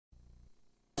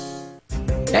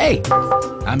Hey,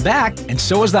 I'm back, and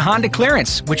so is the Honda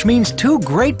clearance, which means two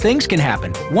great things can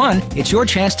happen. One, it's your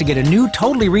chance to get a new,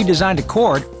 totally redesigned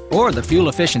Accord or the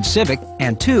fuel-efficient Civic,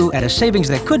 and two, at a savings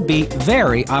that could be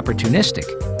very opportunistic.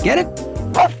 Get it?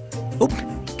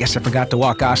 Oop, guess I forgot to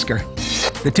walk Oscar.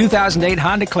 The 2008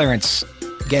 Honda clearance.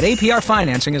 Get APR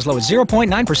financing as low as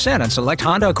 0.9% on select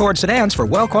Honda Accord sedans for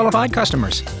well-qualified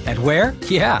customers. At where?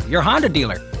 Yeah, your Honda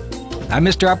dealer. I'm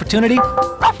Mr. Opportunity,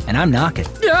 and I'm knocking.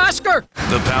 Yeah, Oscar!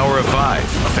 The Power of 5.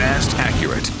 Fast,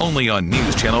 accurate. Only on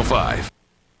News Channel 5.